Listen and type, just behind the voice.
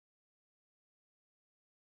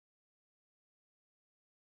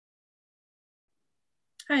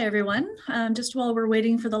Hi, everyone. Just while we're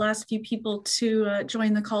waiting for the last few people to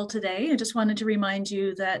join the call today, I just wanted to remind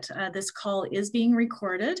you that this call is being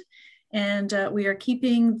recorded and we are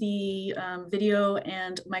keeping the video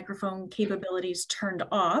and microphone capabilities turned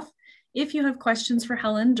off. If you have questions for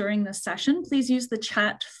Helen during this session, please use the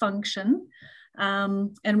chat function.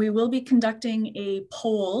 And we will be conducting a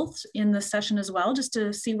poll in the session as well, just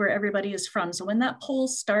to see where everybody is from. So when that poll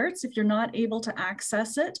starts, if you're not able to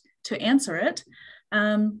access it, to answer it,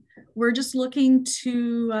 we're just looking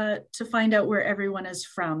to find out where everyone is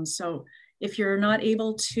from. So if you're not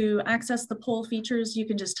able to access the poll features, you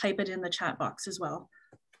can just type it in the chat box as well.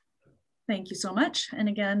 Thank you so much. And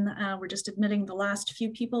again, we're just admitting the last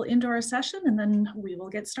few people into our session and then we will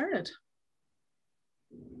get started.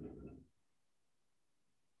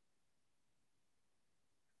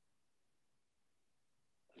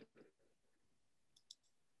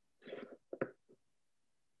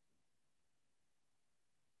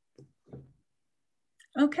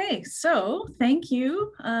 Okay, so thank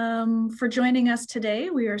you for joining us today.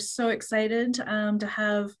 We are so excited to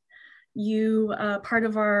have you part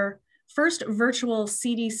of our first virtual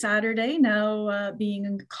CD Saturday, now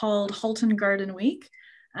being called Halton Garden Week.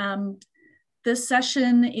 This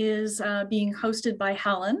session is being hosted by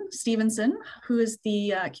Helen Stephenson, who is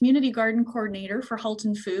the Community Garden Coordinator for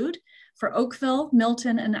Halton Food for Oakville,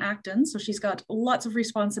 Milton, and Acton. So she's got lots of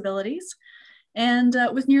responsibilities. And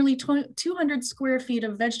with nearly 200 square feet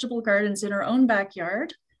of vegetable gardens in her own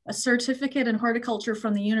backyard, a certificate in horticulture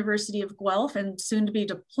from the University of Guelph and soon to be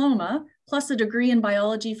diploma, plus a degree in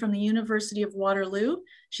biology from the University of Waterloo,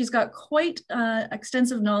 she's got quite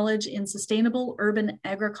extensive knowledge in sustainable urban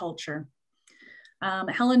agriculture.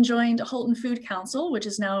 Helen joined Halton Food Council, which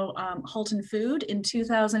is now Halton Food, in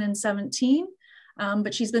 2017.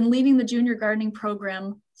 But she's been leading the junior gardening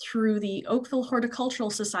program through the Oakville Horticultural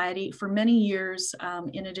Society for many years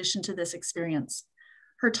in addition to this experience.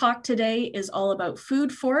 Her talk today is all about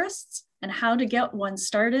food forests and how to get one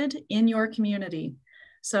started in your community.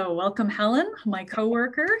 So welcome, Helen, my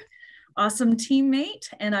coworker, awesome teammate,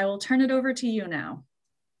 and I will turn it over to you now.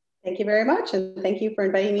 Thank you very much, and thank you for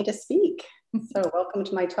inviting me to speak. So welcome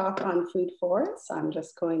to my talk on food forests. I'm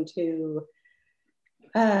just going to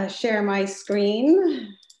share my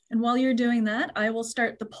screen. And while you're doing that, I will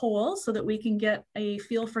start the poll so that we can get a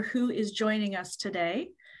feel for who is joining us today.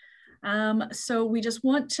 So we just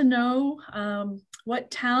want to know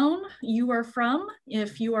what town you are from.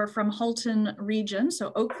 If you are from Halton region,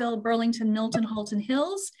 so Oakville, Burlington, Milton, Halton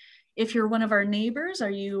Hills. If you're one of our neighbors,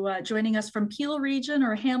 are you joining us from Peel region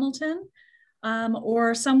or Hamilton,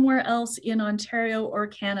 or somewhere else in Ontario or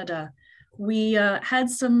Canada? We had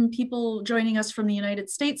some people joining us from the United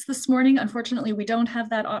States this morning. Unfortunately, we don't have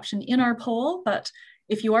that option in our poll, but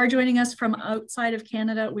if you are joining us from outside of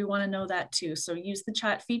Canada, we want to know that too. So use the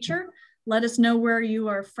chat feature, let us know where you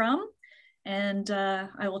are from, and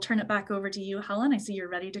I will turn it back over to you, Helen. I see you're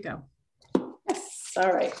ready to go. Yes,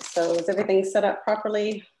 all right. So is everything set up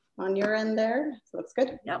properly on your end there? So that's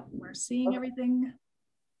good. Yep, we're seeing everything.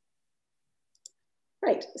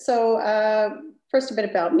 Right, so first a bit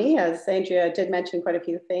about me. As Andrea did mention quite a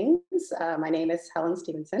few things. My name is Helen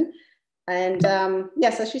Stephenson. And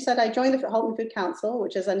yes, as she said, I joined the Halton Food Council,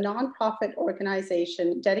 which is a nonprofit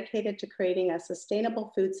organization dedicated to creating a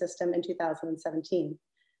sustainable food system in 2017.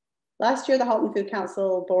 Last year, the Halton Food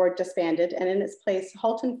Council board disbanded, and in its place,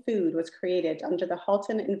 Halton Food was created under the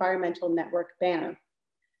Halton Environmental Network banner.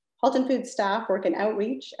 Halton Food staff work in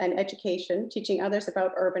outreach and education, teaching others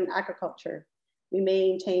about urban agriculture. We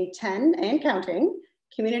maintain 10 and counting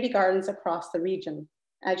community gardens across the region.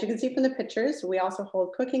 As you can see from the pictures, we also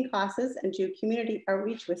hold cooking classes and do community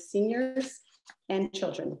outreach with seniors and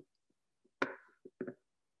children.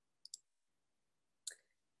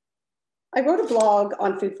 I wrote a blog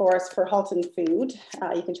on food forests for Halton Food.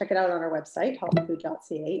 You can check it out on our website,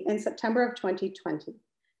 haltonfood.ca, in September of 2020.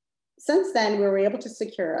 Since then, we were able to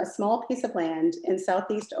secure a small piece of land in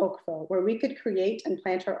Southeast Oakville where we could create and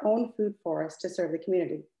plant our own food forest to serve the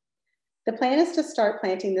community. The plan is to start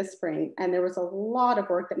planting this spring, and there was a lot of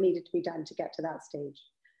work that needed to be done to get to that stage.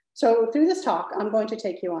 So through this talk, I'm going to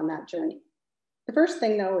take you on that journey. The first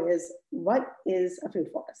thing though is, what is a food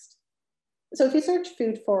forest? So if you search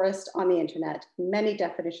food forest on the internet, many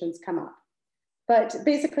definitions come up, but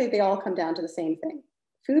basically they all come down to the same thing.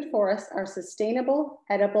 Food forests are sustainable,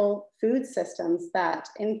 edible food systems that,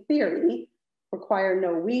 in theory, require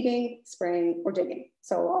no weeding, spraying, or digging.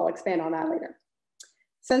 So I'll expand on that later.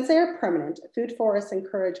 Since they are permanent, food forests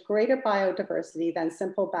encourage greater biodiversity than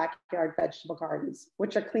simple backyard vegetable gardens,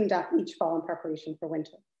 which are cleaned up each fall in preparation for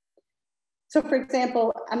winter. So for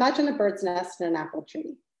example, imagine a bird's nest in an apple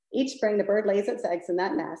tree. Each spring, the bird lays its eggs in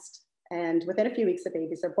that nest, and within a few weeks, the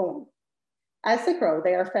babies are born. As they grow,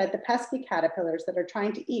 they are fed the pesky caterpillars that are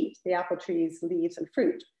trying to eat the apple tree's leaves and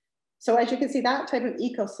fruit. So as you can see, that type of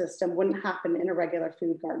ecosystem wouldn't happen in a regular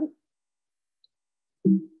food garden.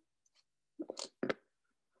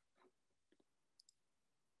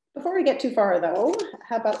 Before we get too far though,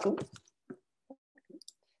 how about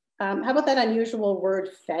that unusual word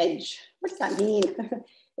fedge? What does that mean?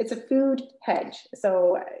 It's a food hedge.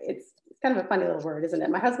 So it's kind of a funny little word, isn't it?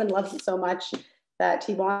 My husband loves it so much that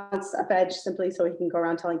he wants a fedge simply so he can go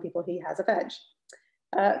around telling people he has a fedge.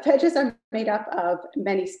 Fedges are made up of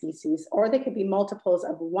many species, or they could be multiples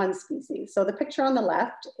of one species. So the picture on the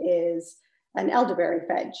left is an elderberry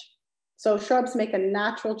fedge. So shrubs make a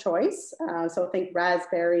natural choice. So think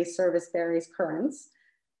raspberries, service berries, currants.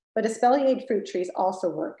 But espaliered fruit trees also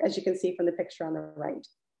work, as you can see from the picture on the right.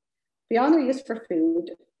 Beyond their use for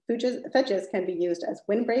food, fedges can be used as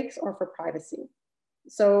windbreaks or for privacy.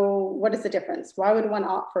 So what is the difference? Why would one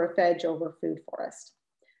opt for a fedge over food forest?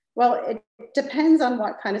 Well, it depends on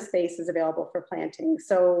what kind of space is available for planting.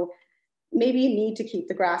 So maybe you need to keep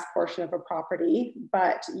the grass portion of a property,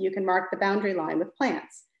 but you can mark the boundary line with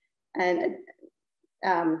plants. And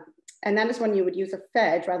that is when you would use a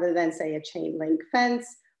fedge rather than, say, a chain link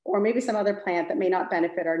fence, or maybe some other plant that may not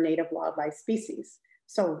benefit our native wildlife species.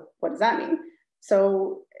 So what does that mean?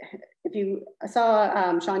 So if you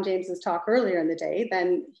saw Sean James's talk earlier in the day,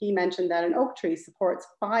 then he mentioned that an oak tree supports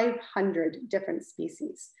 500 different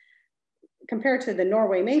species, compared to the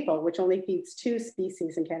Norway maple, which only feeds 2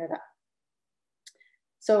 species in Canada.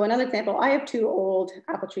 So another example, I have 2 old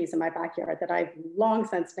apple trees in my backyard that I've long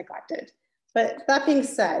since neglected. But that being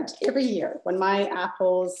said, every year when my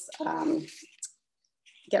apples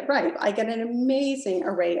get ripe, I get an amazing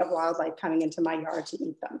array of wildlife coming into my yard to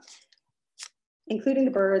eat them, including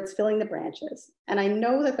the birds filling the branches. And I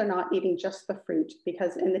know that they're not eating just the fruit,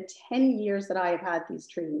 because in the 10 years that I have had these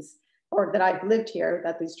trees, or that I've lived here,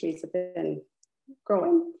 that these trees have been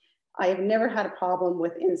growing, I have never had a problem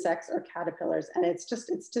with insects or caterpillars. And it's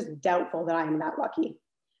just doubtful that I am that lucky.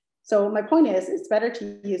 So my point is, it's better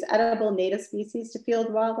to use edible native species to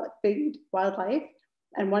feed wildlife.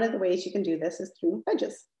 And one of the ways you can do this is through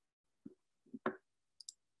fedges.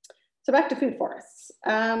 So back to food forests.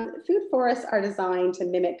 Food forests are designed to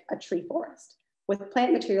mimic a tree forest, with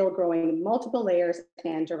plant material growing in multiple layers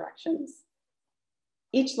and directions,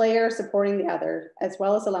 each layer supporting the other, as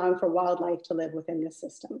well as allowing for wildlife to live within this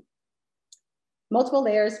system. Multiple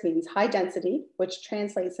layers means high density, which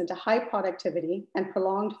translates into high productivity and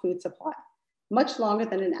prolonged food supply, much longer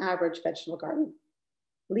than an average vegetable garden.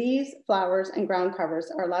 Leaves, flowers, and ground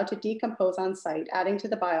covers are allowed to decompose on site, adding to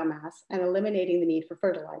the biomass and eliminating the need for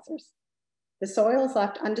fertilizers. The soil is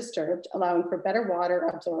left undisturbed, allowing for better water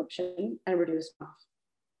absorption and reduced runoff.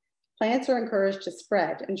 Plants are encouraged to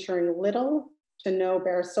spread, ensuring little to no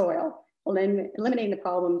bare soil, eliminating the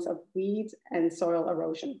problems of weeds and soil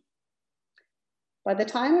erosion. By the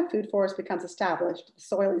time a food forest becomes established, the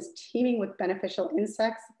soil is teeming with beneficial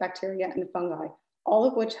insects, bacteria, and fungi, all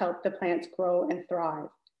of which help the plants grow and thrive.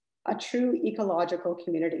 A true ecological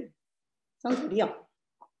community. Sounds ideal.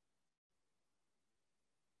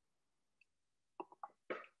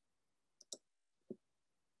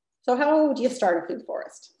 So how do you start a food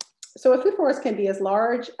forest? So a food forest can be as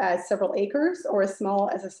large as several acres or as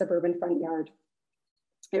small as a suburban front yard.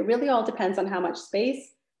 It really all depends on how much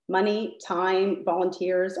space, money, time,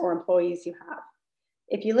 volunteers, or employees you have.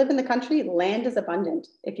 If you live in the country, land is abundant.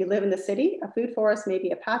 If you live in the city, a food forest may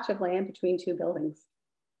be a patch of land between 2 buildings.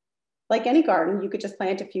 Like any garden, you could just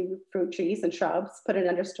plant a few fruit trees and shrubs, put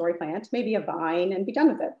an understory plant, maybe a vine, and be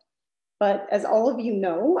done with it. But as all of you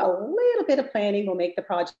know, a little bit of planning will make the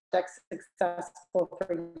project successful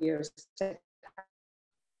for years to come.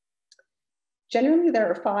 Generally,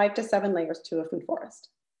 there are 5 to 7 layers to a food forest.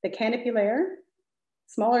 The canopy layer,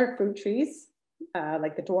 smaller fruit trees,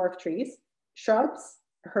 like the dwarf trees, shrubs,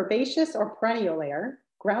 herbaceous or perennial layer,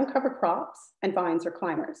 ground cover crops, and vines or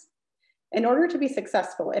climbers. In order to be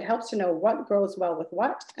successful, it helps to know what grows well with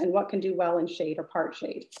what and what can do well in shade or part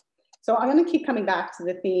shade. So I'm going to keep coming back to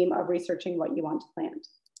the theme of researching what you want to plant.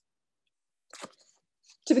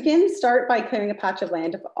 To begin, start by clearing a patch of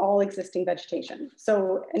land of all existing vegetation.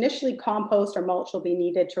 So initially, compost or mulch will be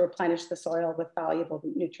needed to replenish the soil with valuable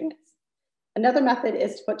nutrients. Another method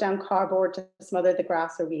is to put down cardboard to smother the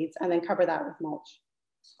grass or weeds and then cover that with mulch.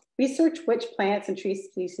 Research which plants and tree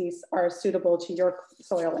species are suitable to your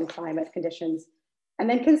soil and climate conditions, and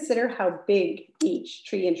then consider how big each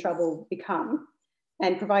tree and shrub will become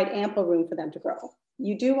and provide ample room for them to grow.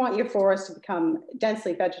 You do want your forest to become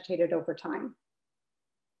densely vegetated over time.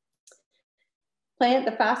 Plant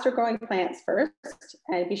the faster growing plants first,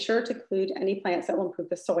 and be sure to include any plants that will improve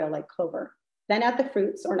the soil, like clover. Then add the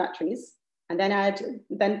fruits or nut trees, and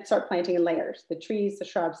then start planting in layers, the trees, the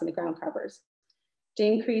shrubs, and the ground covers, to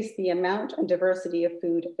increase the amount and diversity of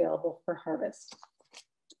food available for harvest.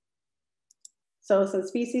 So some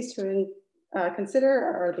species to consider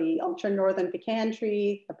are the ultra northern pecan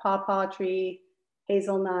tree, the pawpaw tree,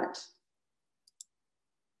 hazelnut,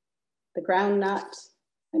 the groundnut,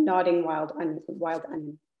 and nodding wild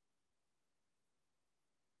onion.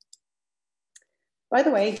 By the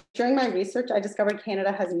way, during my research, I discovered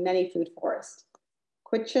Canada has many food forests.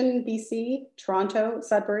 Quitchin, BC, Toronto,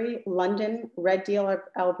 Sudbury, London, Red Deer,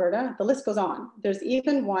 Alberta, the list goes on. There's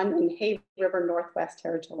even one in Hay River Northwest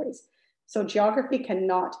Territories. So geography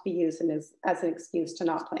cannot be used as an excuse to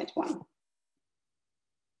not plant one.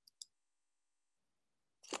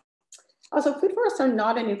 Also, food forests are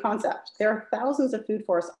not a new concept. There are thousands of food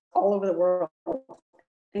forests all over the world,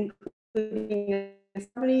 including a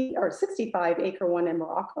 70 or 65 acre one in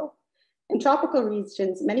Morocco. In tropical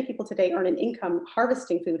regions, many people today earn an income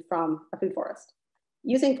harvesting food from a food forest.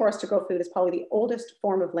 Using forests to grow food is probably the oldest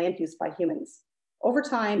form of land use by humans. Over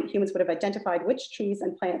time, humans would have identified which trees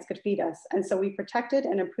and plants could feed us, and so we protected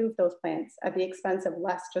and improved those plants at the expense of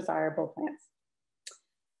less desirable plants.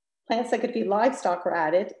 Plants that could feed livestock were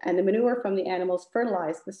added, and the manure from the animals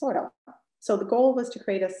fertilized the soil. So the goal was to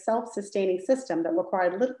create a self-sustaining system that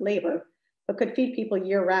required little labor, but could feed people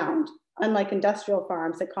year-round, unlike industrial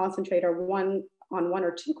farms that concentrate on one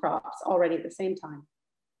or two crops already at the same time.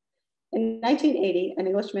 In 1980, an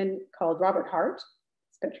Englishman called Robert Hart,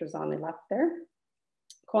 his picture's on the left there,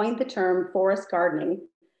 coined the term forest gardening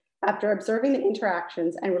after observing the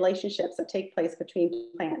interactions and relationships that take place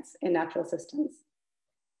between plants in natural systems.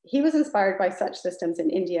 He was inspired by such systems in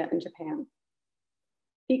India and Japan.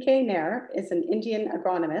 P.K. Nair is an Indian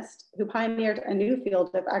agronomist who pioneered a new field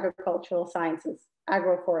of agricultural sciences,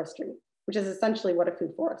 agroforestry, which is essentially what a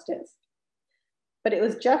food forest is. But it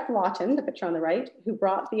was Jeff Lawton, the picture on the right, who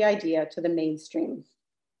brought the idea to the mainstream.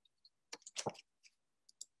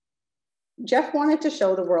 Jeff wanted to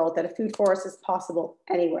show the world that a food forest is possible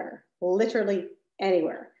anywhere, literally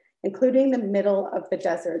anywhere, including the middle of the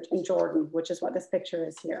desert in Jordan, which is what this picture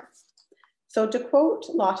is here. So to quote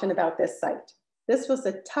Lawton about this site, this was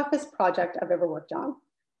the toughest project I've ever worked on.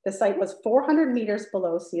 The site was 400 meters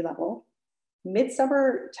below sea level.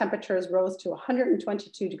 Midsummer temperatures rose to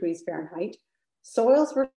 122 degrees Fahrenheit.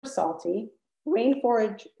 Soils were salty.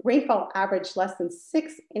 Rainfall averaged less than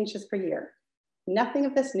 6 inches per year. Nothing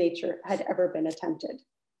of this nature had ever been attempted.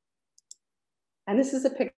 And this is a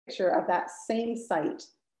picture of that same site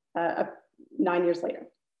 9 years later.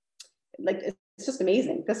 Like, it's just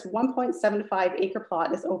amazing. This 1.75 acre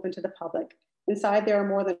plot is open to the public. Inside, there are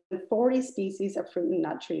more than 40 species of fruit and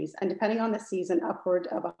nut trees, and depending on the season, upward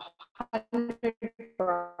of 100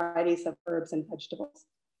 varieties of herbs and vegetables.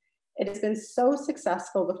 It has been so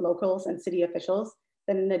successful with locals and city officials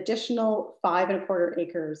that an additional 5¼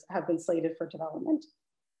 acres have been slated for development.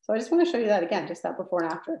 So I just want to show you that again, just that before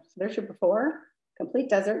and after. So there's your before, complete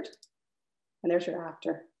desert, and there's your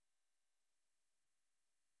after.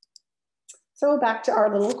 So back to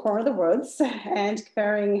our little corner of the woods, and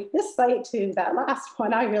comparing this site to that last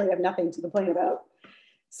one, I really have nothing to complain about.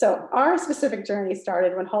 So our specific journey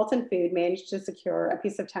started when Halton Food managed to secure a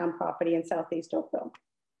piece of town property in Southeast Oakville.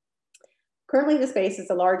 Currently, the space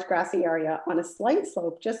is a large grassy area on a slight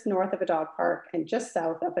slope just north of a dog park and just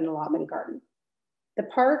south of an allotment garden. The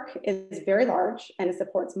park is very large and it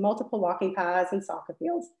supports multiple walking paths and soccer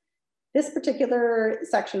fields. This particular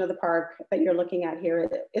section of the park that you're looking at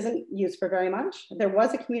here isn't used for very much. There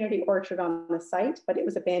was a community orchard on the site, but it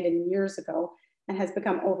was abandoned years ago and has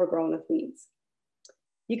become overgrown with weeds.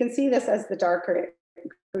 You can see this as the darker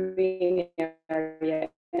green area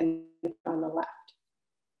on the left.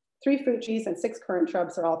 3 fruit trees and 6 currant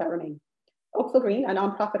shrubs are all that remain. Oakville Green, a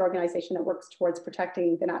nonprofit organization that works towards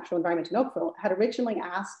protecting the natural environment in Oakville, had originally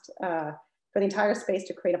asked for the entire space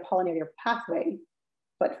to create a pollinator pathway,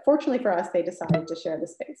 but fortunately for us, they decided to share the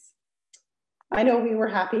space. I know we were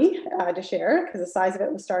happy to share because the size of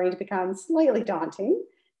it was starting to become slightly daunting.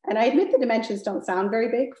 And I admit the dimensions don't sound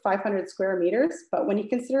very big, 500 square meters, but when you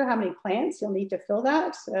consider how many plants you'll need to fill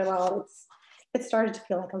that, well, it started to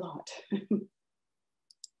feel like a lot.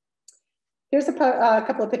 Here's a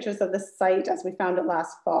couple of pictures of the site as we found it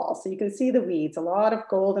last fall. So you can see the weeds, a lot of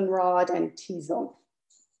goldenrod and teasel.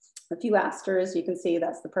 A few asters, you can see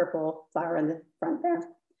that's the purple flower in the front there.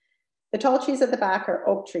 The tall trees at the back are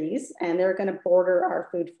oak trees, and they're going to border our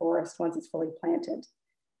food forest once it's fully planted.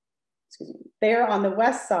 Excuse me. They're on the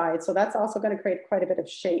west side, so that's also going to create quite a bit of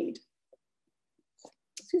shade.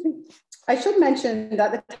 excuse me. I should mention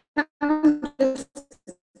that the town just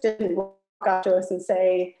didn't walk up to us and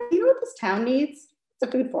say, you know what this town needs? It's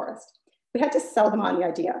a food forest. We had to sell them on the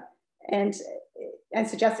idea and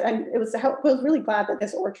suggest, and it was really glad that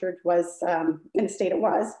this orchard was in the state it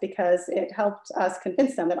was, because it helped us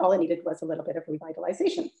convince them that all it needed was a little bit of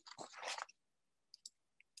revitalization.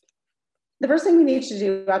 The first thing we needed to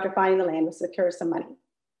do after finding the land was secure some money.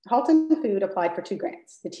 Halton Food applied for 2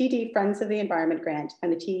 grants, the TD Friends of the Environment grant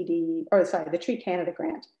and the Tree Canada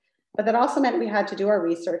grant. But that also meant we had to do our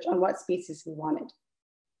research on what species we wanted.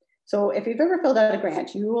 So if you've ever filled out a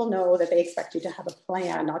grant, you will know that they expect you to have a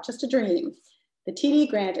plan, not just a dream. The TD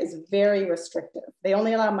grant is very restrictive. They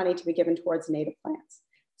only allow money to be given towards native plants.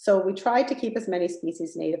 So we tried to keep as many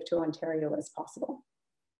species native to Ontario as possible.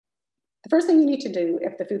 The first thing you need to do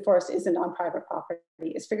if the food forest isn't on private property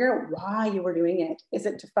is figure out why you were doing it. Is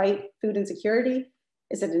it to fight food insecurity?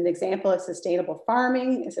 Is it an example of sustainable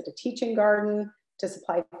farming? Is it a teaching garden to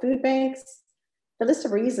supply food banks? The list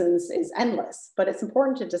of reasons is endless, but it's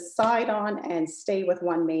important to decide on and stay with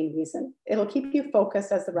one main reason. It'll keep you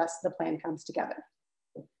focused as the rest of the plan comes together.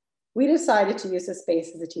 We decided to use this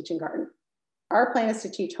space as a teaching garden. Our plan is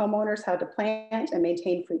to teach homeowners how to plant and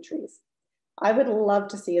maintain fruit trees. I would love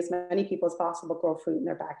to see as many people as possible grow fruit in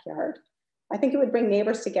their backyard. I think it would bring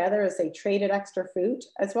neighbors together as they traded extra fruit,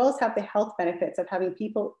 as well as have the health benefits of having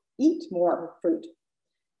people eat more fruit.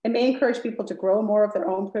 It may encourage people to grow more of their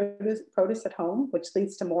own produce at home, which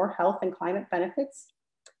leads to more health and climate benefits.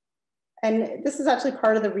 And this is actually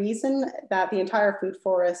part of the reason that the entire food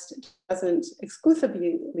forest doesn't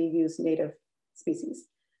exclusively use native species.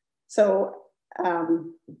 So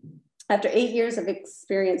after 8 years of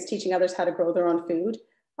experience teaching others how to grow their own food,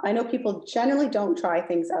 I know people generally don't try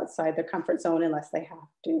things outside their comfort zone unless they have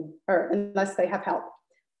to, or unless they have help.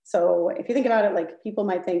 So if you think about it, like people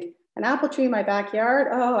might think, an apple tree in my backyard,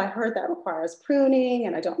 oh, I heard that requires pruning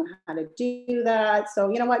and I don't know how to do that. So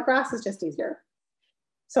you know what, grass is just easier.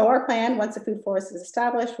 So our plan, once the food forest is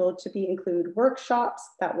established, will include workshops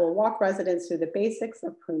that will walk residents through the basics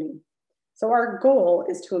of pruning. So our goal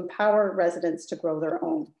is to empower residents to grow their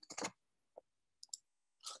own.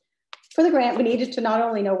 For the grant, we needed to not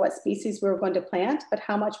only know what species we were going to plant, but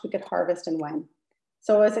how much we could harvest and when.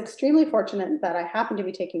 So I was extremely fortunate that I happened to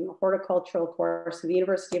be taking a horticultural course at the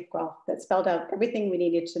University of Guelph that spelled out everything we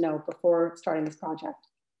needed to know before starting this project,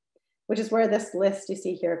 which is where this list you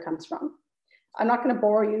see here comes from. I'm not going to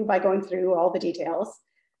bore you by going through all the details,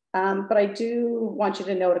 but I do want you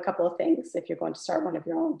to note a couple of things if you're going to start one of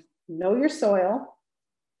your own. Know your soil,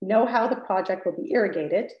 know how the project will be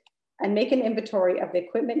irrigated, and make an inventory of the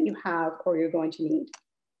equipment you have or you're going to need.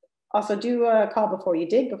 Also do a call before you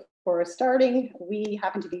dig. Before starting, we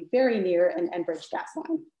happen to be very near an Enbridge gas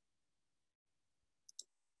line.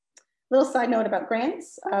 Little side note about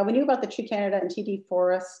grants. We knew about the Tree Canada and TD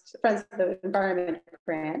Forest Friends of the Environment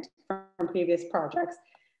grant from previous projects.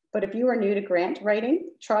 But if you are new to grant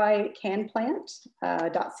writing, try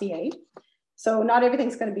canplant.ca. So not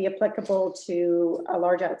everything's going to be applicable to a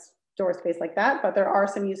large outdoor space like that, but there are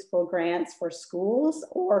some useful grants for schools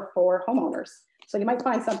or for homeowners. So you might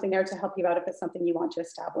find something there to help you out if it's something you want to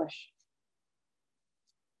establish.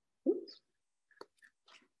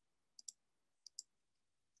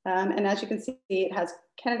 And as you can see, it has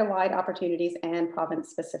Canada-wide opportunities and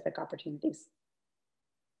province-specific opportunities.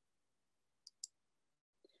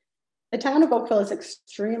 The town of Oakville is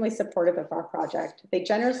extremely supportive of our project. They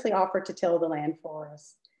generously offer to till the land for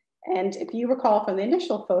us. And if you recall from the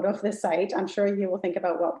initial photo of this site, I'm sure you will think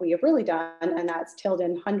about what we have really done, and that's tilled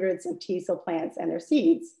in hundreds of teasel plants and their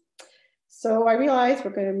seeds. So I realized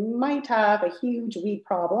might have a huge weed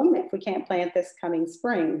problem if we can't plant this coming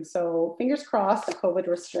spring. So fingers crossed the COVID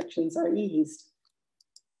restrictions are eased.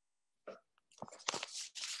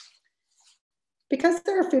 Because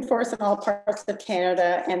there are food forests in all parts of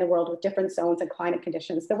Canada and the world with different zones and climate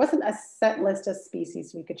conditions, there wasn't a set list of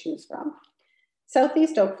species we could choose from.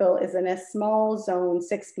 Southeast Oakville is in a small zone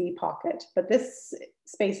 6B pocket, but this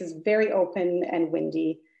space is very open and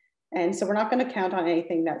windy. And so we're not going to count on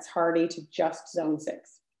anything that's hardy to just zone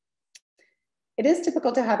 6. It is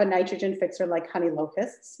typical to have a nitrogen fixer like honey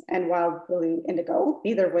locusts and wild blue indigo,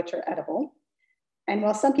 neither of which are edible. And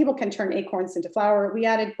while some people can turn acorns into flour, we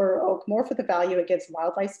added bur oak more for the value it gives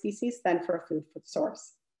wildlife species than for a food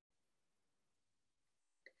source.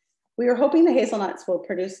 We were hoping the hazelnuts will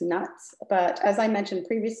produce nuts, but as I mentioned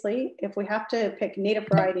previously, if we have to pick native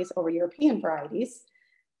varieties over European varieties,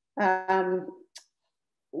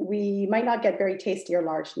 we might not get very tasty or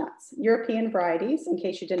large nuts. European varieties, in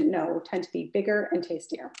case you didn't know, tend to be bigger and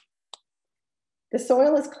tastier. The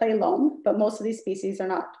soil is clay loam, but most of these species are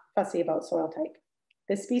not fussy about soil type.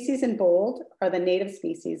 The species in bold are the native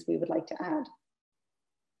species we would like to add.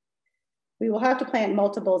 We will have to plant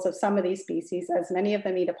multiples of some of these species as many of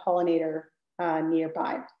them need a pollinator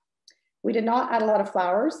nearby. We did not add a lot of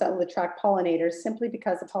flowers that will attract pollinators simply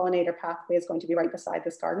because the pollinator pathway is going to be right beside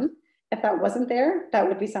this garden. If that wasn't there, that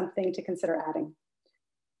would be something to consider adding.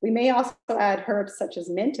 We may also add herbs such as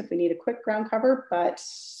mint if we need a quick ground cover, but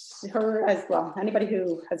anybody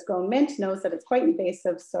who has grown mint knows that it's quite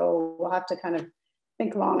invasive, so we'll have to kind of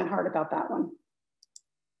think long and hard about that one.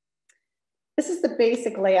 This is the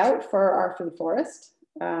basic layout for our food forest.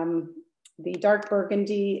 The dark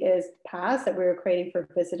burgundy is paths that we're creating for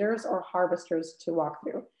visitors or harvesters to walk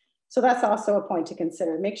through. So that's also a point to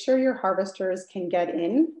consider. Make sure your harvesters can get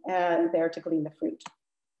in there to glean the fruit.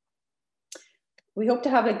 We hope to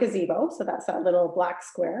have a gazebo, so that's that little black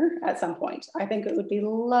square at some point. I think it would be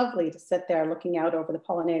lovely to sit there looking out over the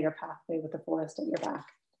pollinator pathway with the forest at your back.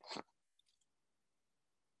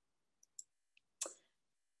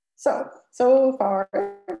 So far,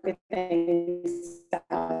 everything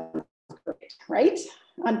sounds great, right?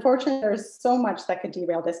 Unfortunately, there's so much that could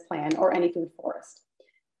derail this plan or any food forest.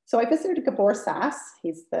 So I visited Gabor Sass.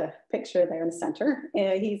 He's the picture there in the center.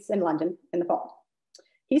 He's in London in the fall.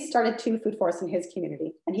 He started 2 food forests in his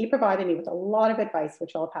community, and he provided me with a lot of advice,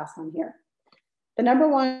 which I'll pass on here. The number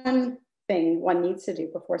one thing one needs to do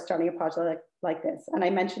before starting a project like this, and I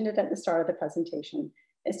mentioned it at the start of the presentation,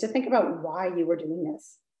 is to think about why you were doing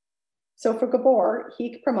this. So for Gabor,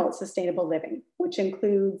 he promotes sustainable living, which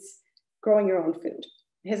includes growing your own food.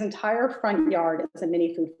 His entire front yard is a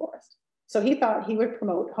mini food forest. So he thought he would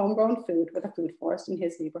promote homegrown food with a food forest in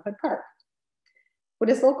his neighborhood park.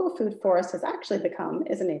 What his local food forest has actually become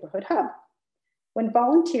is a neighborhood hub. When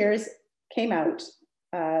volunteers came out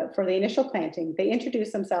for the initial planting, they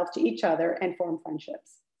introduced themselves to each other and formed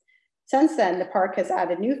friendships. Since then, the park has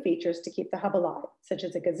added new features to keep the hub alive, such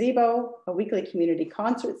as a gazebo, a weekly community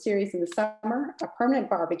concert series in the summer, a permanent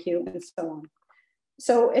barbecue, and so on.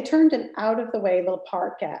 So it turned an out-of-the-way little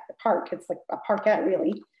park, it's like a parkette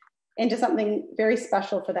really, into something very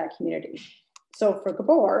special for that community. So for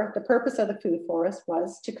Gabor, the purpose of the food forest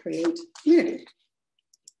was to create community.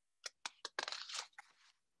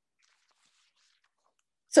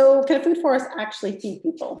 So can a food forest actually feed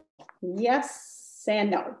people? Yes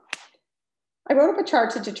and no. I wrote up a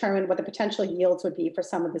chart to determine what the potential yields would be for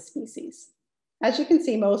some of the species. As you can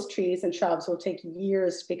see, most trees and shrubs will take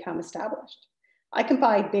years to become established. I can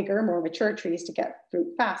buy bigger, more mature trees to get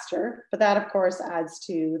fruit faster, but that of course adds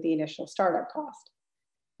to the initial startup cost.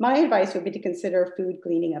 My advice would be to consider food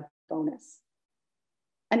gleaning a bonus.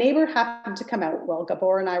 A neighbor happened to come out while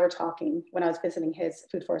Gabor and I were talking when I was visiting his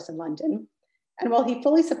food forest in London. And while he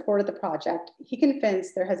fully supported the project, he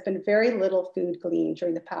convinced there has been very little food gleaned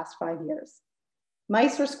during the past 5 years.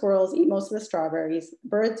 Mice or squirrels eat most of the strawberries,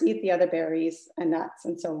 birds eat the other berries and nuts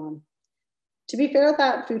and so on. To be fair,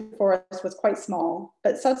 that food forest was quite small,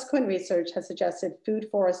 but subsequent research has suggested food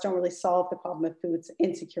forests don't really solve the problem of food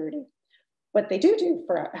insecurity. What they do,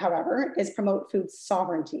 however, is promote food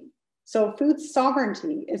sovereignty. So food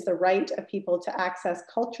sovereignty is the right of people to access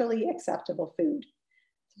culturally acceptable food.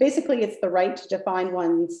 Basically, it's the right to define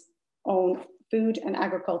one's own food and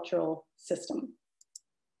agricultural system.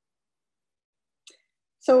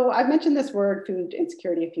 So I've mentioned this word food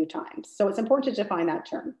insecurity a few times, so it's important to define that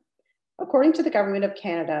term. According to the Government of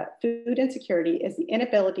Canada, food insecurity is the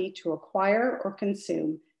inability to acquire or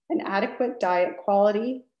consume an adequate diet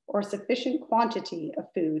quality or sufficient quantity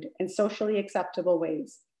of food in socially acceptable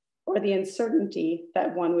ways, or the uncertainty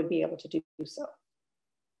that one would be able to do so.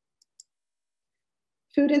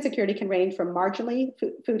 Food insecurity can range from marginally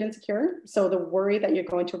food insecure, so the worry that you're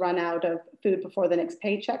going to run out of food before the next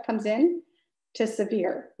paycheck comes in, to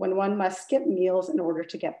severe, when one must skip meals in order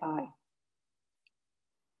to get by.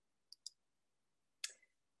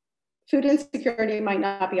 Food insecurity might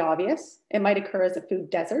not be obvious. It might occur as a food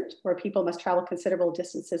desert, where people must travel considerable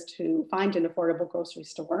distances to find an affordable grocery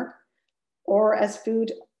store, or as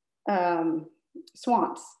food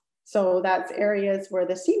swamps. So that's areas where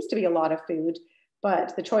there seems to be a lot of food,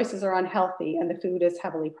 but the choices are unhealthy and the food is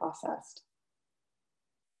heavily processed.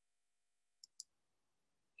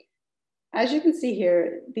 As you can see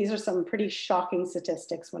here, these are some pretty shocking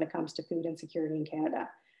statistics when it comes to food insecurity in Canada.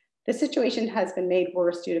 The situation has been made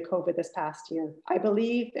worse due to COVID this past year. I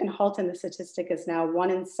believe in Halton, the statistic is now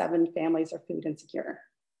 1 in 7 families are food insecure.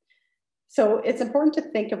 So it's important to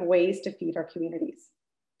think of ways to feed our communities.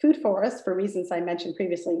 Food forests, for reasons I mentioned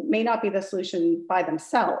previously, may not be the solution by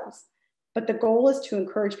themselves, but the goal is to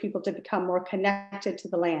encourage people to become more connected to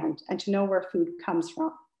the land and to know where food comes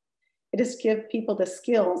from. It is to give people the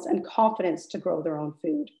skills and confidence to grow their own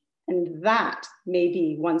food And that may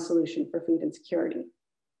be one solution for food insecurity.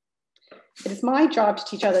 It is my job to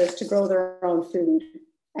teach others to grow their own food.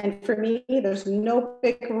 And for me, there's no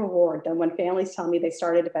bigger reward than when families tell me they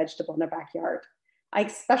started a vegetable in their backyard. I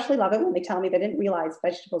especially love it when they tell me they didn't realize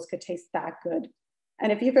vegetables could taste that good.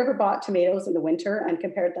 And if you've ever bought tomatoes in the winter and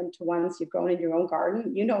compared them to ones you've grown in your own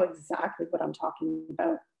garden, you know exactly what I'm talking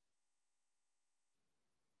about.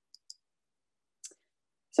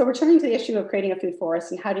 So returning to the issue of creating a food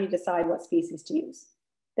forest and how do you decide what species to use?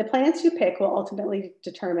 The plants you pick will ultimately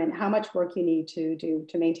determine how much work you need to do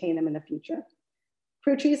to maintain them in the future.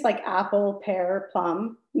 Fruit trees like apple, pear,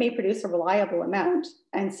 plum may produce a reliable amount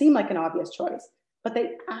and seem like an obvious choice, but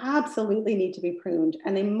they absolutely need to be pruned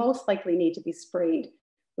and they most likely need to be sprayed,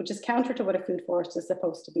 which is counter to what a food forest is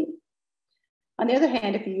supposed to be. On the other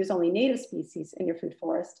hand, if you use only native species in your food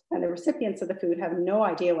forest and the recipients of the food have no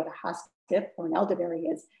idea what a haskip or an elderberry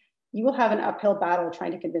is, you will have an uphill battle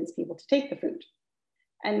trying to convince people to take the food.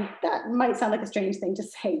 And that might sound like a strange thing to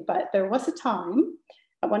say, but there was a time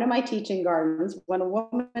at one of my teaching gardens when a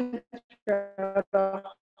woman threw a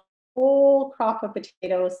whole crop of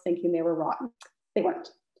potatoes thinking they were rotten. They weren't.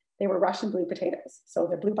 They were Russian blue potatoes. So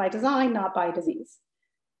they're blue by design, not by disease.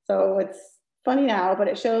 So it's funny now, but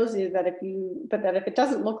it shows you that if it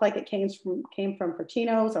doesn't look like it came from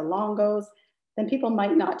porcinos or longos, then people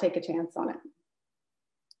might not take a chance on it.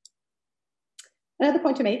 Another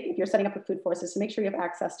point to make if you're setting up a food forest is to make sure you have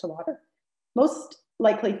access to water. Most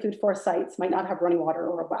likely food forest sites might not have running water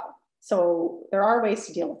or a well. So there are ways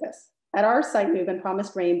to deal with this. At our site, we've been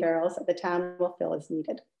promised rain barrels that the town will fill as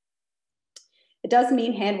needed. It does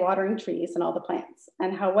mean hand watering trees and all the plants.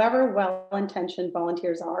 And however well-intentioned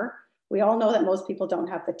volunteers are, we all know that most people don't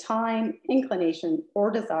have the time, inclination,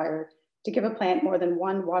 or desire to give a plant more than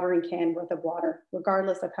one watering can worth of water,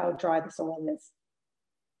 regardless of how dry the soil is.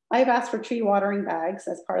 I have asked for tree watering bags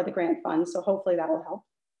as part of the grant fund, so hopefully that will help.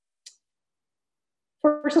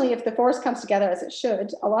 Fortunately, if the forest comes together as it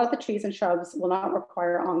should, a lot of the trees and shrubs will not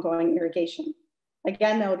require ongoing irrigation.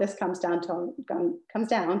 Again, though, this comes down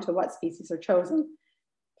to what species are chosen.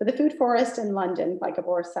 For the food forest in London by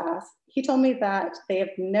Gabor Sass, he told me that they have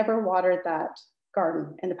never watered that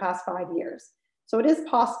garden in the past 5 years. So it is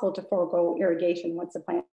possible to forego irrigation once the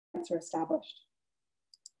plants are established.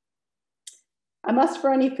 A must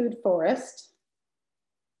for any food forest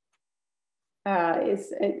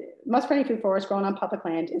grown on public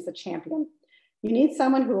land is a champion. You need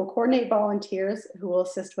someone who will coordinate volunteers, who will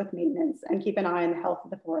assist with maintenance and keep an eye on the health of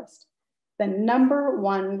the forest. The number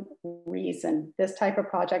one reason this type of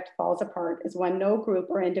project falls apart is when no group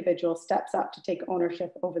or individual steps up to take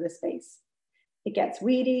ownership over the space. It gets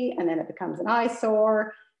weedy and then it becomes an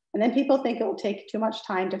eyesore, and then people think it will take too much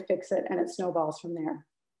time to fix it and it snowballs from there.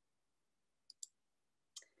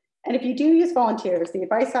 And if you do use volunteers, the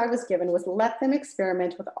advice I was given was let them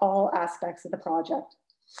experiment with all aspects of the project.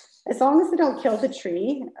 As long as they don't kill the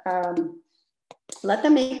tree, let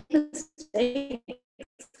them make mistakes.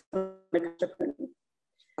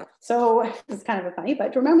 So it's kind of funny,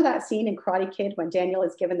 but remember that scene in Karate Kid when Daniel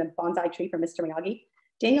is given the bonsai tree from Mr. Miyagi?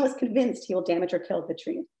 Daniel is convinced he will damage or kill the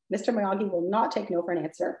tree. Mr. Miyagi will not take no for an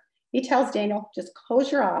answer. He tells Daniel, just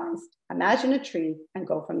close your eyes, imagine a tree, and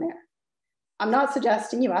go from there. I'm not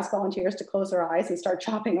suggesting you ask volunteers to close their eyes and start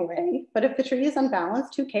chopping away, but if the tree is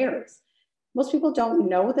unbalanced, who cares? Most people don't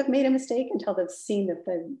know they've made a mistake until they've seen that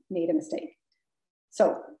they've made a mistake.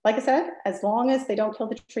 So, like I said, as long as they don't kill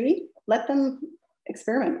the tree, let them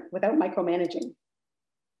experiment without micromanaging.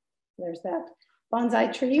 There's that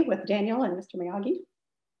bonsai tree with Daniel and Mr. Miyagi.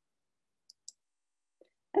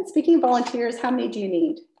 And speaking of volunteers, how many do you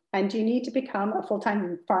need? And do you need to become a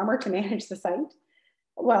full-time farmer to manage the site?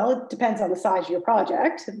 Well, it depends on the size of your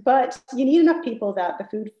project, but you need enough people that the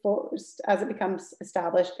food forest, as it becomes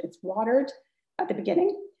established, it's watered at the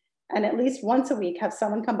beginning, and at least once a week have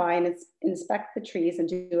someone come by and inspect the trees and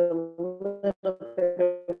do a little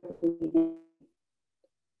bit of weeding.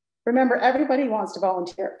 Remember, everybody wants to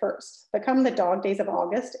volunteer at first, but come the dog days of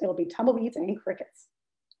August, it'll be tumbleweeds and crickets.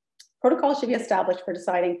 Protocols should be established for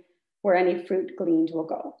deciding where any fruit gleaned will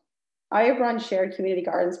go. I have run shared community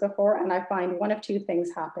gardens before, and I find one of two things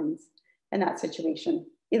happens in that situation.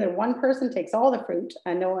 Either one person takes all the fruit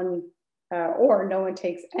and or no one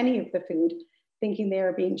takes any of the food, thinking they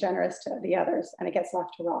are being generous to the others, and it gets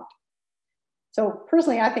left to rot. So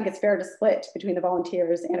personally, I think it's fair to split between the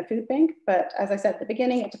volunteers and a food bank, but as I said at the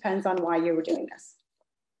beginning, it depends on why you were doing this.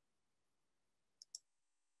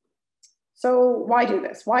 So why do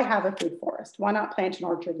this? Why have a food forest? Why not plant an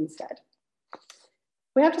orchard instead?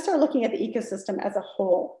 We have to start looking at the ecosystem as a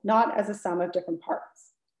whole, not as a sum of different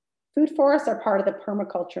parts. Food forests are part of the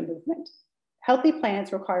permaculture movement. Healthy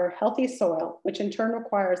plants require healthy soil, which in turn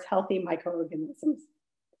requires healthy microorganisms.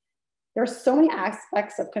 There are so many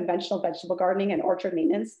aspects of conventional vegetable gardening and orchard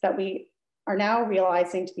maintenance that we are now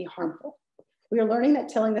realizing to be harmful. We are learning that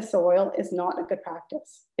tilling the soil is not a good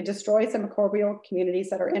practice. It destroys the microbial communities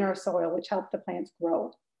that are in our soil, which help the plants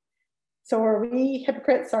grow. So are we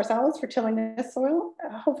hypocrites ourselves for tilling this soil?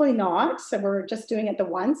 Hopefully not. So we're just doing it the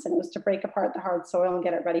once, and it was to break apart the hard soil and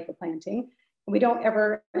get it ready for planting. And we don't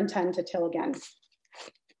ever intend to till again.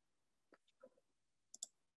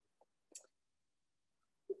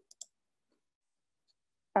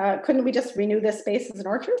 Couldn't we just renew this space as an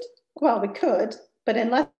orchard? Well, we could, but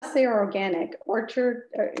unless they are organic,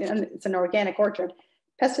 it's an organic orchard,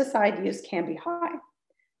 pesticide use can be high.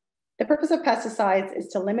 The purpose of pesticides is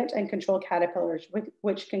to limit and control caterpillars,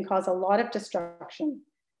 which can cause a lot of destruction,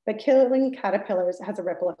 but killing caterpillars has a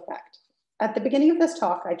ripple effect. At the beginning of this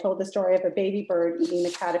talk, I told the story of a baby bird eating the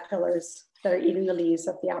caterpillars that are eating the leaves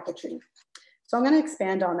of the apple tree. So I'm going to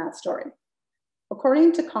expand on that story.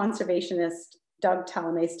 According to conservationist Doug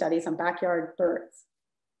Talmay's studies on backyard birds,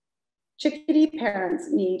 chickadee parents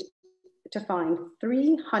need to find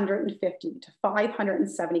 350 to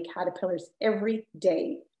 570 caterpillars every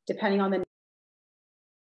day, depending on the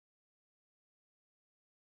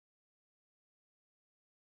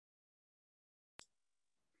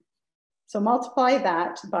So multiply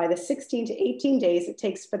that by the 16 to 18 days it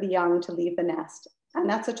takes for the young to leave the nest. And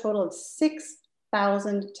that's a total of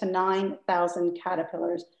 6,000 to 9,000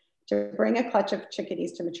 caterpillars to bring a clutch of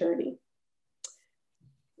chickadees to maturity.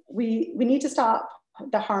 We need to stop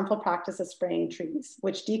the harmful practice of spraying trees,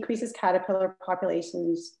 which decreases caterpillar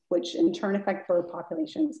populations, which in turn affect bird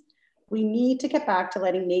populations. We need to get back to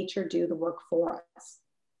letting nature do the work for us.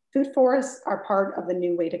 Food forests are part of the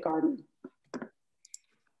new way to garden.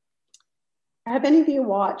 Have any of you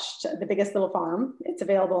watched The Biggest Little Farm? It's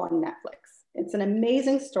available on Netflix. It's an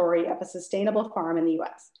amazing story of a sustainable farm in the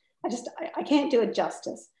US. I can't do it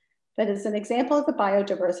justice, but it's an example of the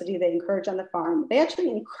biodiversity they encourage on the farm. They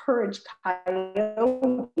actually encourage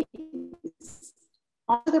coyotes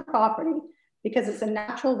onto their property because it's a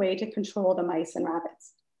natural way to control the mice and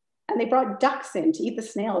rabbits. And they brought ducks in to eat the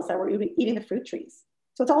snails that were eating the fruit trees.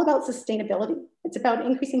 So it's all about sustainability. It's about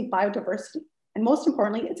increasing biodiversity. And most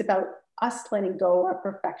importantly, it's about us letting go of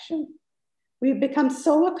perfection. We've become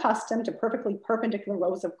so accustomed to perfectly perpendicular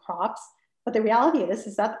rows of crops, but the reality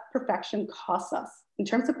is that perfection costs us in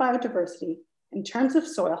terms of biodiversity, in terms of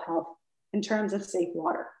soil health, in terms of safe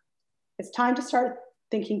water. It's time to start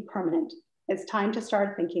thinking permanent. It's time to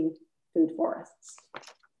start thinking food forests.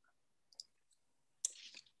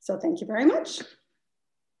 So thank you very much.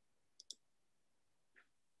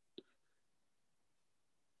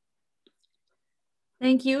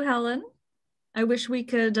 Thank you, Helen. I wish we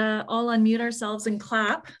could all unmute ourselves and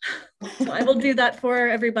clap. So I will do that for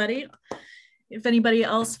everybody. If anybody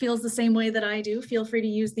else feels the same way that I do, feel free to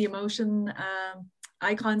use the emotion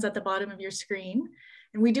icons at the bottom of your screen.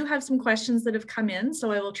 And we do have some questions that have come in, so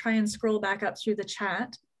I will try and scroll back up through the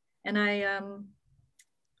chat. And I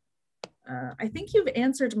think you've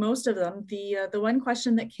answered most of them. The one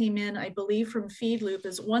question that came in, I believe from Feed Loop,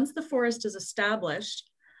 is once the forest is established,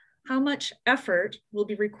 how much effort will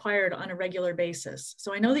be required on a regular basis?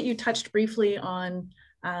 So I know that you touched briefly on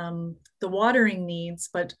the watering needs,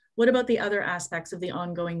 but what about the other aspects of the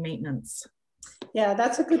ongoing maintenance? Yeah,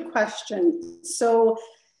 that's a good question. So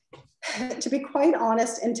to be quite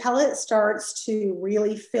honest, until it starts to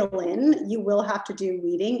really fill in, you will have to do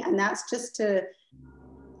weeding, and that's just to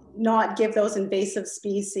not give those invasive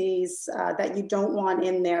species that you don't want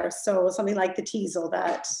in there. So something like the teasel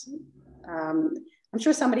that I'm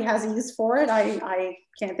sure somebody has a use for it. I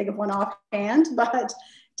can't think of one offhand, but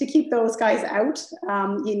to keep those guys out,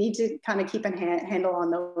 you need to kind of keep a handle on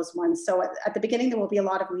those ones. So at the beginning, there will be a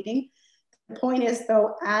lot of weeding. The point is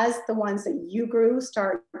though, as the ones that you grew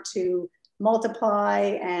start to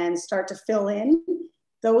multiply and start to fill in,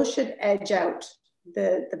 those should edge out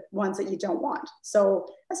the ones that you don't want. So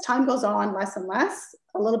as time goes on, less and less,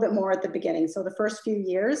 a little bit more at the beginning. So the first few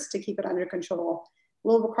years to keep it under control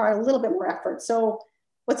will require a little bit more effort. So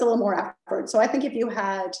what's a little more effort? So I think if you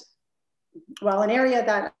had, well, an area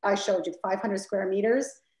that I showed you, 500 square meters,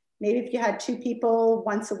 maybe if you had 2 people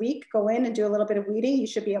once a week go in and do a little bit of weeding, you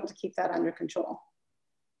should be able to keep that under control.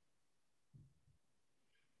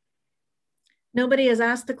 Nobody has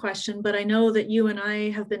asked the question, but I know that you and I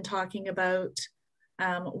have been talking about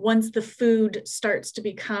once the food starts to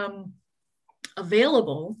become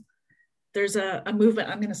available, there's a movement.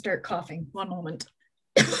 I'm going to start coughing. One moment.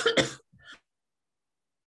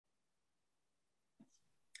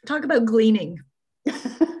 Talk about gleaning.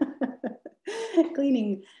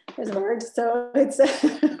 Gleaning. there's a word. So it's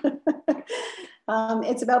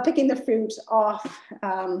it's about picking the fruit off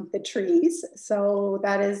the trees. So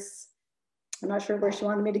that is, I'm not sure where she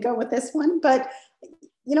wanted me to go with this one, but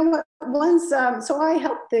you know what, once, so I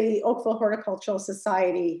helped the Oakville Horticultural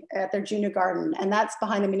Society at their junior garden, and that's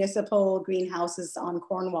behind the municipal greenhouses on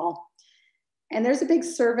Cornwall. And there's a big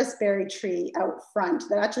service berry tree out front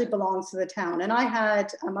that actually belongs to the town. And I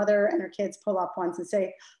had a mother and her kids pull up once and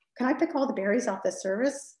say, can I pick all the berries off the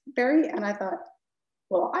service berry? And I thought,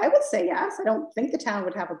 well, I would say yes. I don't think the town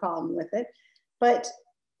would have a problem with it. But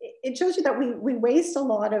it shows you that we waste a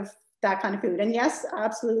lot of that kind of food. And yes,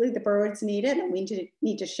 absolutely, the birds need it, and we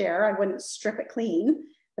need to share. I wouldn't strip it clean.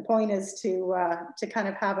 The point is to kind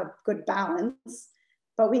of have a good balance.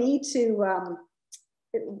 But we need to,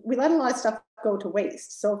 we let a lot of stuff go to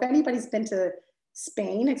waste. So if anybody's been to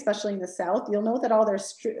Spain, especially in the south, you'll know that all their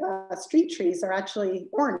street trees are actually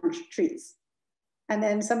orange trees. And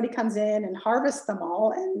then somebody comes in and harvests them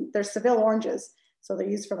all, and they're Seville oranges. So they're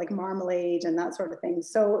used for like marmalade and that sort of thing.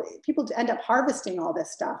 So people end up harvesting all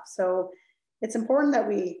this stuff. So it's important that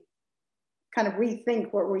we kind of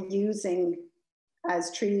rethink what we're using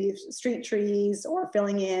as trees, street trees, or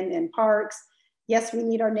filling in parks. Yes, we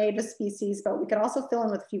need our native species, but we could also fill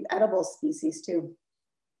in with a few edible species too.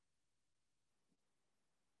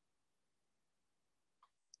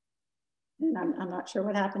 And I'm not sure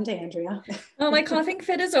what happened to Andrea. Oh, my coughing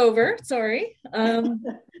fit is over. Sorry.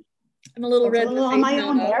 I'm a little red. A little on my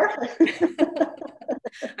own there.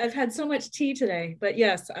 I've had so much tea today, but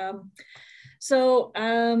yes.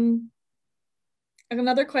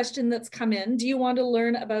 Another question that's come in. Do you want to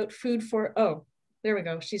learn about food for, oh, there we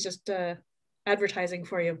go. She's just advertising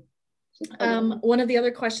for you. One of the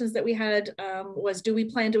other questions that we had was, do we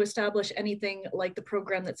plan to establish anything like the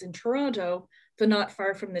program that's in Toronto, the Not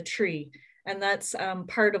Far From the Tree? And that's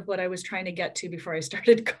part of what I was trying to get to before I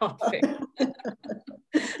started coughing.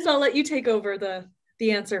 So I'll let you take over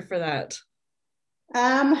the answer for that.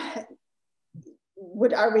 Are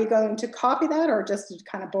we going to copy that or just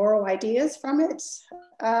kind of borrow ideas from it?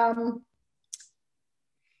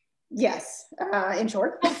 Yes, in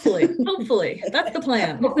short. Hopefully, that's the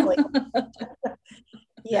plan. Hopefully.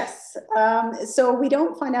 Yes, so we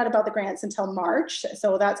don't find out about the grants until March.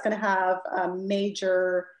 So that's going to have a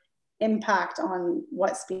major impact on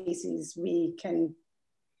what species we can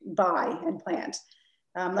buy and plant.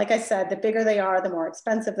 Like I said, the bigger they are, the more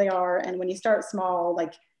expensive they are. And when you start small,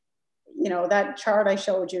 like, you know, that chart I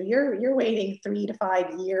showed you, you're waiting 3 to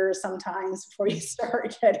 5 years sometimes before you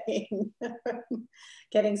start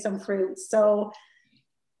getting some fruit. So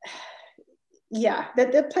yeah,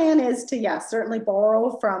 the plan is to, yes, certainly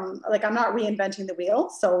borrow from, like, I'm not reinventing the wheel.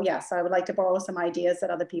 So yes, I would like to borrow some ideas that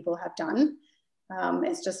other people have done.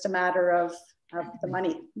 It's just a matter of the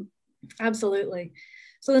money. Absolutely.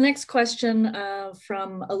 So the next question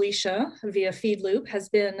from Alicia via Feedloop has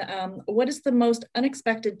been, what is the most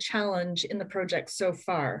unexpected challenge in the project so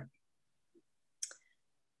far?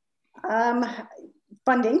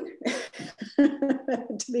 Funding.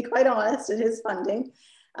 To be quite honest, it is funding.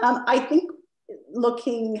 I think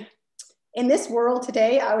looking in this world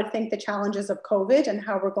today, I would think the challenges of COVID and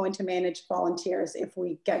how we're going to manage volunteers if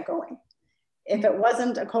we get going. If it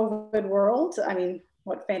wasn't a COVID world, I mean,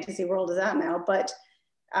 what fantasy world is that now? But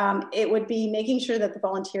it would be making sure that the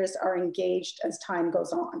volunteers are engaged as time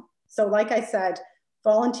goes on. So like I said,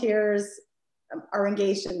 volunteers are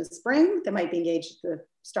engaged in the spring. They might be engaged at the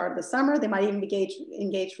start of the summer. They might even be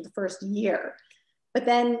engaged for the first year. But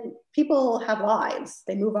then people have lives,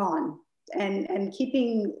 they move on. And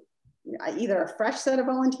keeping either a fresh set of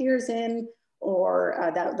volunteers in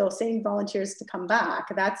or those same volunteers to come back,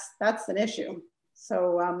 that's an issue.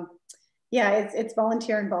 So yeah, it's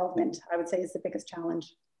volunteer involvement, I would say, is the biggest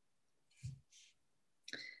challenge.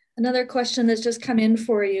 Another question that's just come in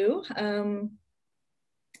for you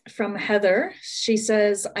from Heather. She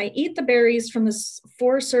says, I eat the berries from the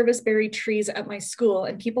 4 service berry trees at my school,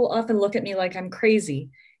 and people often look at me like I'm crazy.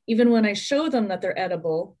 Even when I show them that they're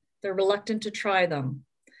edible, they're reluctant to try them.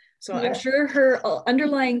 So yeah. I'm sure her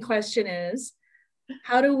underlying question is,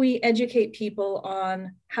 how do we educate people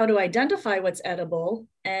on how to identify what's edible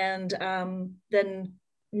and then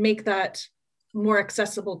make that more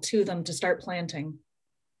accessible to them to start planting?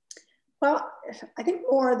 Well, I think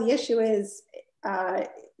more the issue is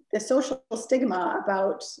the social stigma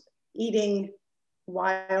about eating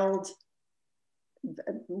wild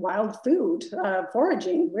food,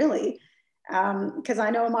 foraging, really. Because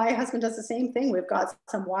I know my husband does the same thing. We've got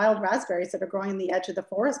some wild raspberries that are growing on the edge of the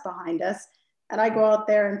forest behind us. And I go out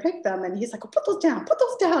there and pick them, and he's like, oh, put those down, put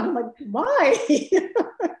those down. I'm like, why?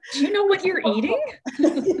 Do you know what you're eating?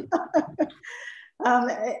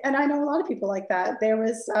 And I know a lot of people like that. There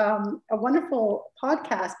was a wonderful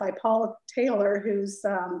podcast by Paul Taylor,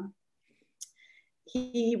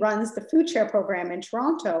 he runs the food share program in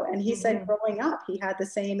Toronto. And he said growing up, he had the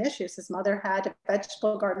same issues. His mother had a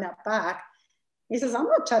vegetable garden out back. He says, I'm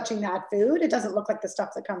not touching that food. It doesn't look like the stuff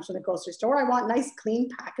that comes from the grocery store. I want nice, clean,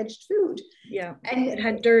 packaged food. Yeah, and it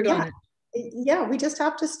had dirt on it. Yeah, we just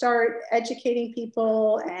have to start educating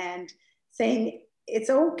people and saying it's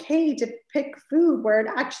okay to pick food where it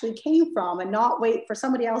actually came from and not wait for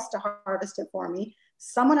somebody else to harvest it for me,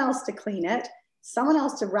 someone else to clean it, someone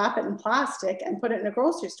else to wrap it in plastic and put it in a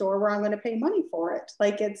grocery store where I'm going to pay money for it.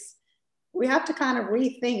 Like we have to kind of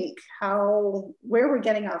rethink where we're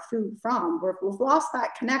getting our food from. We've lost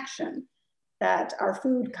that connection that our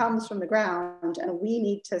food comes from the ground, and we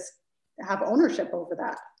need to have ownership over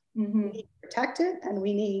that. We need to protect it, and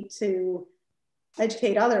we need to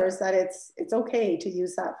educate others that it's okay to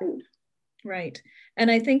use that food. Right. And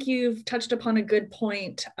I think you've touched upon a good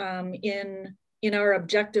point in our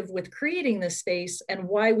objective with creating this space and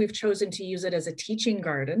why we've chosen to use it as a teaching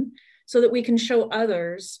garden, so that we can show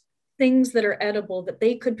others things that are edible that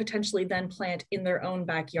they could potentially then plant in their own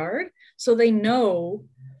backyard. So they know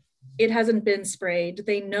it hasn't been sprayed.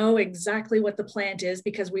 They know exactly what the plant is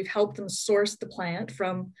because we've helped them source the plant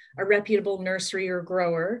from a reputable nursery or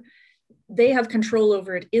grower. They have control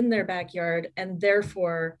over it in their backyard, and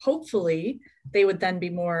therefore, hopefully, they would then be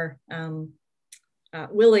more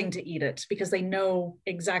willing to eat it because they know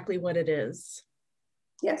exactly what it is.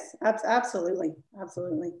 Yes, absolutely.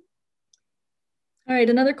 Absolutely. All right,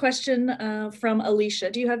 another question from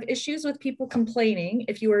Alicia. Do you have issues with people complaining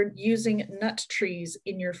if you are using nut trees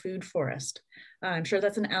in your food forest? I'm sure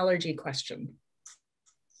that's an allergy question.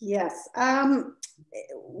 Yes.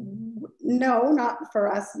 No, not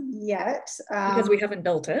for us yet. Because we haven't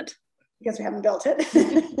built it. Because we haven't built it.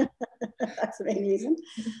 That's the main reason.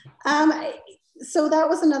 So that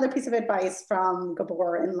was another piece of advice from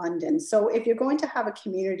Gabor in London. So if you're going to have a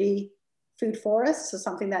community food forest, so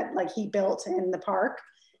something that like he built in the park,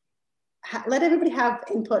 let everybody have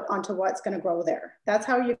input onto what's going to grow there. That's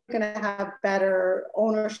how you're going to have better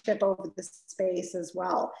ownership over the space as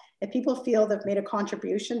well. If people feel they've made a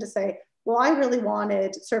contribution to say, well, I really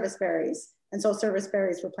wanted service berries, and so service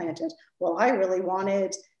berries were planted. Well, I really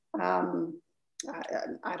wanted, I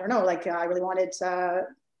don't know, like I really wanted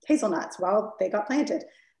hazelnuts. Well, they got planted.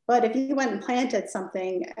 But if you went and planted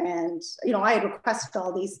something and, you know, I had requested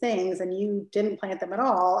all these things and you didn't plant them at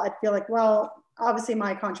all, I'd feel like, well, obviously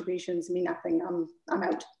my contributions mean nothing. I'm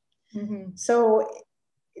out. So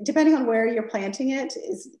depending on where you're planting it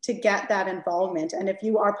is to get that involvement. And if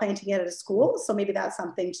you are planting it at a school, so maybe that's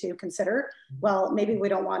something to consider. Well, maybe we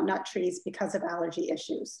don't want nut trees because of allergy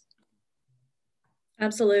issues.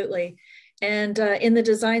 Absolutely. And in the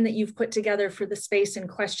design that you've put together for the space in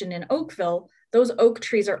question in Oakville, those oak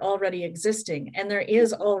trees are already existing, and there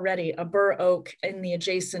is already a bur oak in the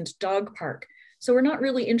adjacent dog park. So we're not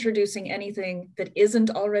really introducing anything that isn't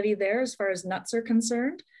already there as far as nuts are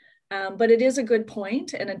concerned, but it is a good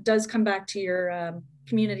point, and it does come back to your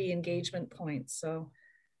community engagement point. So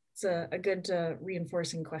it's a good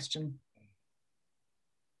reinforcing question.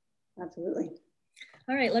 Absolutely.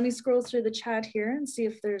 All right, let me scroll through the chat here and see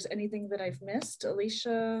if there's anything that I've missed.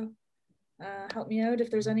 Alicia, help me out if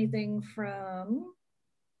there's anything from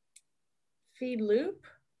Feed Loop,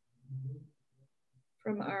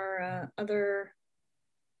 from our other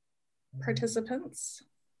participants.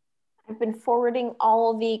 I've been forwarding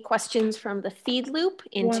all the questions from the Feed Loop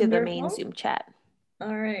into the main Zoom chat.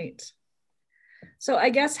 All right. So I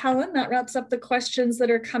guess, Helen, that wraps up the questions that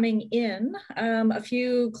are coming in. A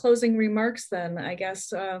few closing remarks then. I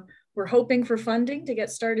guess we're hoping for funding to get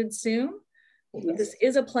started soon. Yes. This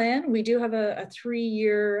is a plan. We do have a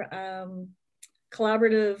 3-year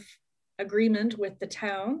collaborative agreement with the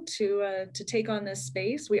town to take on this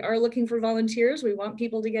space. We are looking for volunteers. We want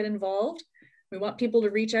people to get involved. We want people to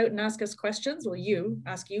reach out and ask us questions. Well,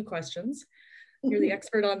 ask you questions. You're the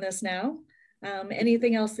expert on this now.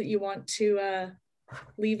 Anything else that you want to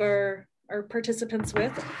leave our participants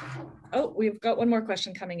with? Oh, we've got one more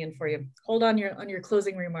question coming in for you. Hold on your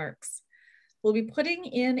closing remarks. We'll be putting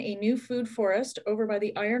in a new food forest over by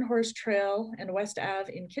the Iron Horse Trail and West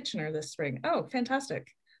Ave in Kitchener this spring. Oh, fantastic.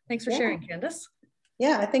 Thanks for sharing, Candace.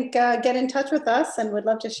 Yeah, I think get in touch with us and we'd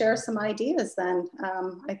love to share some ideas then.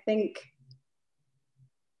 I think.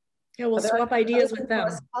 Yeah, we'll swap ideas with them.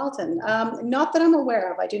 Halton. Not that I'm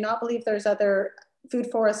aware of. I do not believe there's other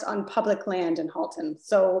food forests on public land in Halton.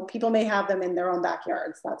 So people may have them in their own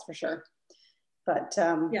backyards, that's for sure.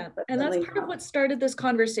 Yeah, and that's part of what started this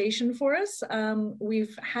conversation for us.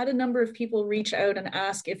 We've had a number of people reach out and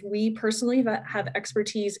ask if we personally have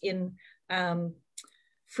expertise in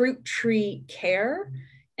fruit tree care.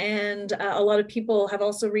 And a lot of people have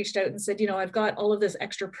also reached out and said, you know, I've got all of this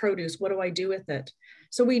extra produce, what do I do with it?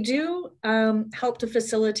 So we do help to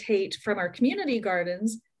facilitate from our community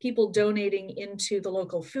gardens, people donating into the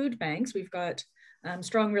local food banks. We've got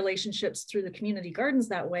strong relationships through the community gardens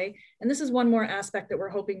that way. And this is one more aspect that we're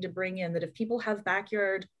hoping to bring in, that if people have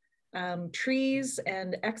backyard trees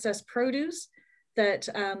and excess produce, that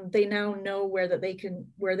they now know where they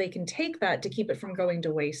can take that to keep it from going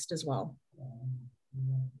to waste as well.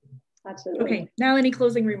 Absolutely. Okay, now any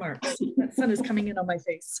closing remarks? That sun is coming in on my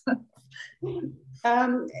face.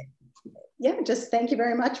 Yeah, just thank you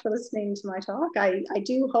very much for listening to my talk. I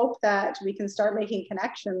do hope that we can start making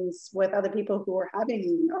connections with other people who are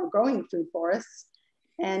having or growing food forests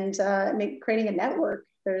and creating a network.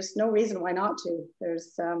 There's no reason why not to.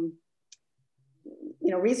 There's, you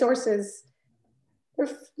know, resources, they're,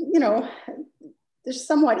 you know, they're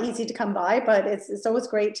somewhat easy to come by, but it's always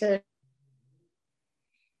great to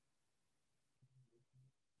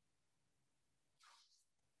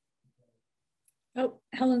Oh,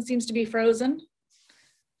 Helen seems to be frozen.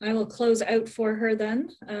 I will close out for her then,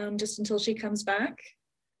 just until she comes back.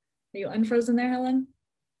 Are you unfrozen there, Helen?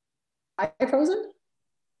 Am I frozen?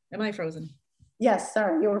 Am I frozen? Yes,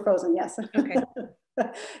 sorry, you were frozen, yes. Okay.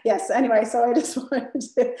 Yes, anyway, so I just wanted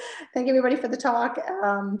to thank everybody for the talk.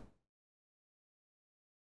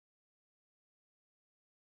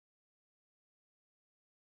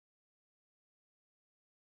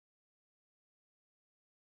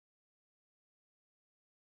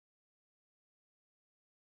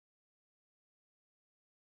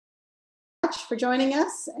 For joining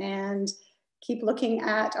us, and keep looking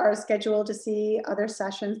at our schedule to see other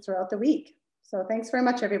sessions throughout the week. So thanks very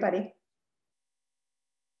much, everybody.